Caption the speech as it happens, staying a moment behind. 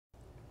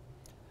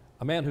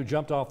A man who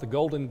jumped off the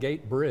Golden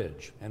Gate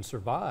Bridge and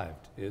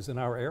survived is in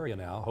our area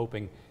now,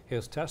 hoping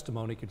his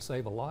testimony could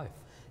save a life.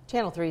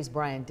 Channel 3's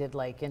Brian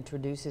Didlake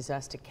introduces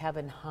us to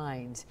Kevin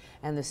Hines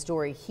and the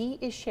story he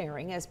is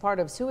sharing as part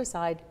of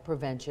Suicide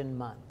Prevention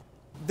Month.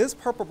 This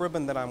purple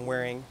ribbon that I'm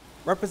wearing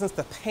represents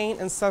the pain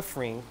and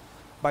suffering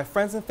by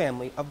friends and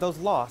family of those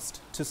lost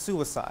to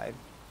suicide,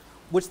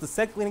 which is the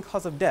second leading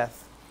cause of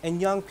death in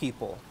young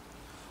people.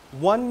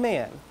 One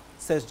man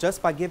says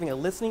just by giving a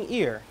listening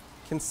ear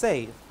can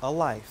save a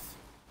life.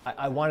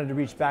 I wanted to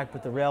reach back,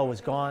 but the rail was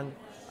gone.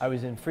 I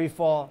was in free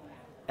fall,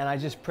 and I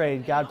just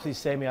prayed, God, please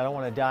save me. I don't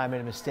want to die. I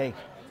made a mistake.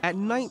 At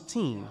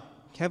 19,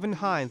 Kevin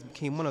Hines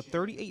became one of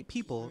 38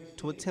 people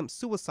to attempt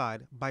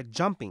suicide by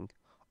jumping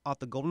off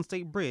the Golden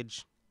State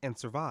Bridge and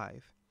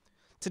survive.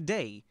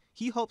 Today,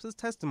 he hopes his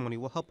testimony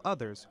will help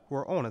others who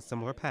are on a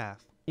similar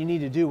path. You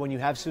need to do when you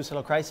have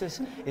suicidal crisis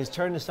is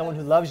turn to someone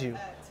who loves you,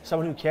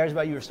 someone who cares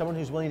about you, or someone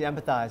who's willing to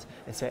empathize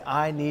and say,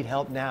 I need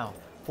help now.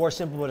 4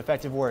 simple but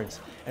effective words.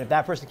 And if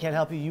that person can't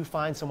help you, you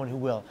find someone who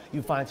will.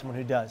 You find someone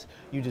who does.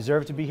 You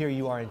deserve to be here.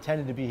 You are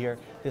intended to be here.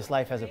 This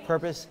life has a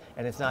purpose,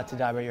 and it's not to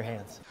die by your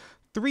hands.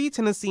 3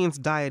 Tennesseans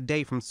die a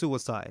day from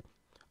suicide.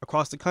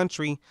 Across the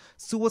country,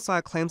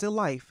 suicide claims a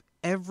life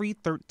every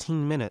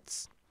 13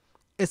 minutes.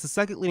 It's the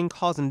second leading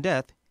cause in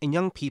death in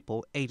young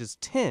people ages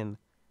 10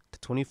 to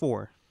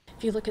 24.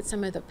 If you look at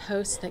some of the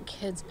posts that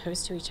kids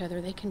post to each other,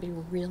 they can be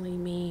really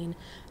mean,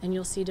 and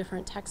you'll see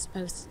different text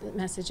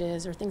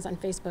messages or things on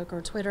Facebook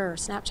or Twitter or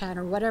Snapchat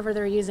or whatever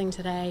they're using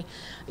today,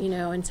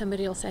 and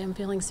somebody will say, I'm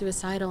feeling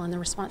suicidal, and the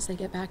response they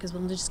get back is,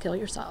 well, just kill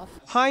yourself.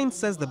 Hines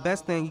says the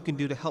best thing you can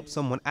do to help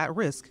someone at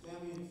risk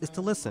is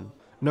to listen.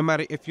 No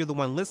matter if you're the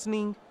one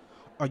listening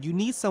or you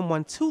need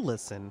someone to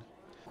listen,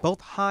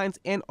 both Hines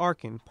and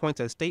Arkin point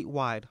to a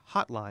statewide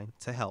hotline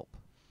to help.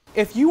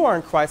 If you are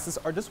in crisis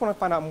or just want to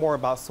find out more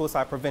about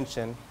suicide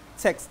prevention,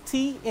 text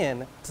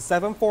TN to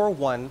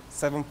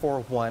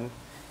 741-741.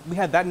 We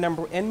have that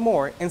number and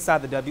more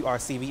inside the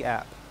WRCV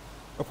app.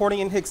 Reporting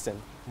in Hickston,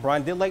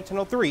 Brian Didlake,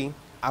 Channel 3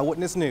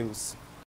 Eyewitness News.